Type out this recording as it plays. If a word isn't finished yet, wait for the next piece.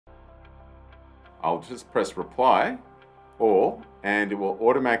I'll just press reply all, and it will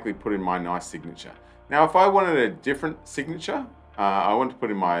automatically put in my nice signature. Now, if I wanted a different signature, I want to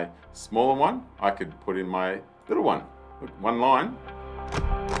put in my smaller one, I could put in my little one. Look, one line.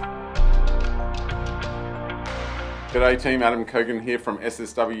 G'day team, Adam Cogan here from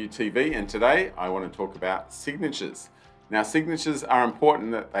SSW TV, and today I want to talk about signatures. Now, signatures are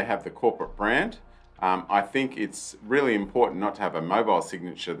important that they have the corporate brand. I think it's really important not to have a mobile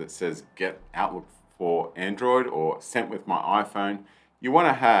signature that says get Outlook for Android or sent with my iPhone. You want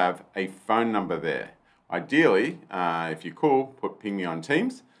to have a phone number there. Ideally, if you could, ping me on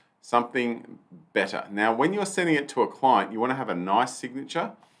Teams, something better. Now, when you're sending it to a client, you want to have a nice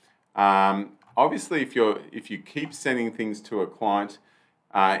signature. Obviously, if you keep sending things to a client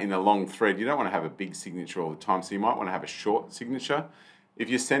in a long thread, you don't want to have a big signature all the time, so you might want to have a short signature. If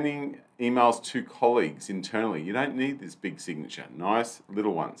you're sending emails to colleagues internally, you don't need this big signature, nice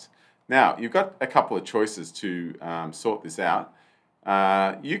little ones. Now, you've got a couple of choices to sort this out.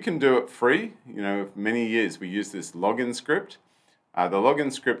 You can do it free. You know, for many years we use this login script. The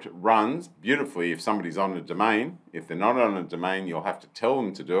login script runs beautifully if somebody's on a domain. If they're not on a domain, you'll have to tell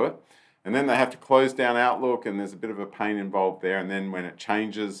them to do it. And then they have to close down Outlook, and there's a bit of a pain involved there. And then when it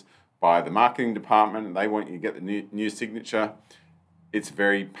changes by the marketing department and they want you to get the new signature, it's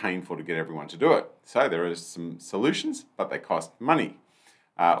very painful to get everyone to do it. So there are some solutions, but they cost money.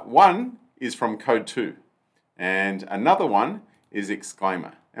 One is from Code 2, and another one is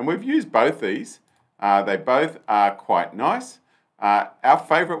Exclaimer. And we've used both these. They both are quite nice. Our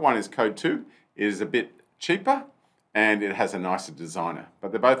favorite one is Code 2. It is a bit cheaper and it has a nicer designer,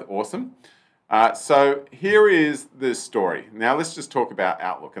 but they're both awesome. So here is the story. Now let's just talk about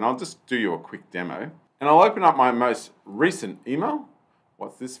Outlook, and I'll just do you a quick demo. And I'll open up my most recent email.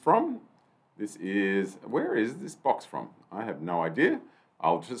 What's this from? This is, where is this box from? I have no idea.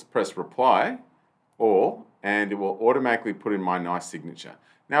 I'll just press reply all, and it will automatically put in my nice signature.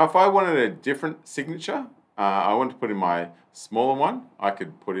 Now, if I wanted a different signature, I want to put in my smaller one, I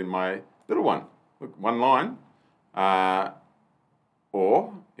could put in my little one. Look, one line.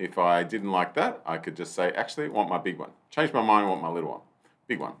 Or if I didn't like that, I could just say, actually, I want my big one. Change my mind, I want my little one.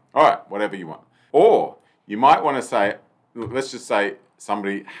 Big one. All right, whatever you want. Or you might want to say, let's just say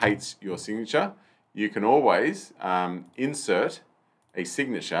somebody hates your signature. You can always insert a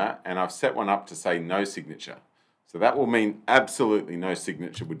signature, and I've set one up to say no signature. So that will mean absolutely no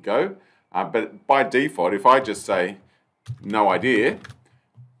signature would go. But by default, if I just say no idea,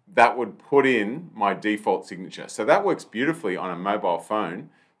 that would put in my default signature. So that works beautifully on a mobile phone.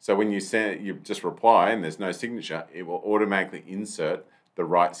 So when you just reply and there's no signature, it will automatically insert the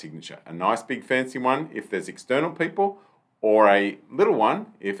right signature. A nice big fancy one if there's external people, or a little one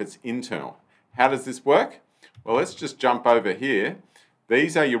if it's internal. How does this work? Well, let's just jump over here.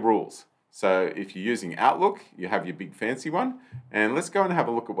 These are your rules. So if you're using Outlook, you have your big fancy one. And let's go and have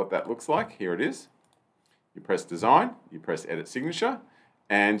a look at what that looks like. Here it is. You press design, you press edit signature,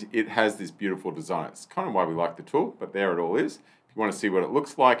 and it has this beautiful design. It's kind of why we like the tool, but there it all is. If you want to see what it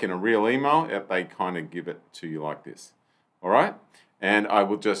looks like in a real email, they kind of give it to you like this. All right? And I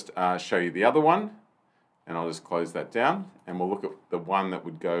will just show you the other one, and I'll just close that down, and we'll look at the one that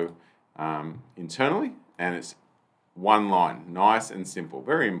would go internally, and it's one line, nice and simple.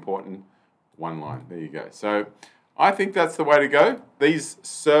 Very important, one line. There you go. So I think that's the way to go. These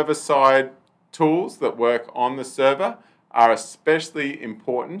server-side tools that work on the server are especially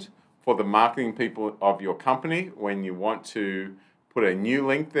important for the marketing people of your company when you want to put a new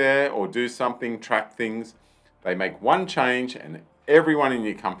link there or do something, track things. They make one change and everyone in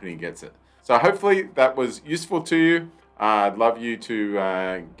your company gets it. So hopefully that was useful to you. I'd love you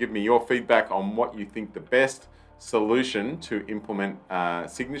to give me your feedback on what you think the best solution to implement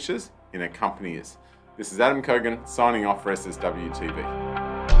signatures in a company is. This is Adam Cogan signing off for SSW TV.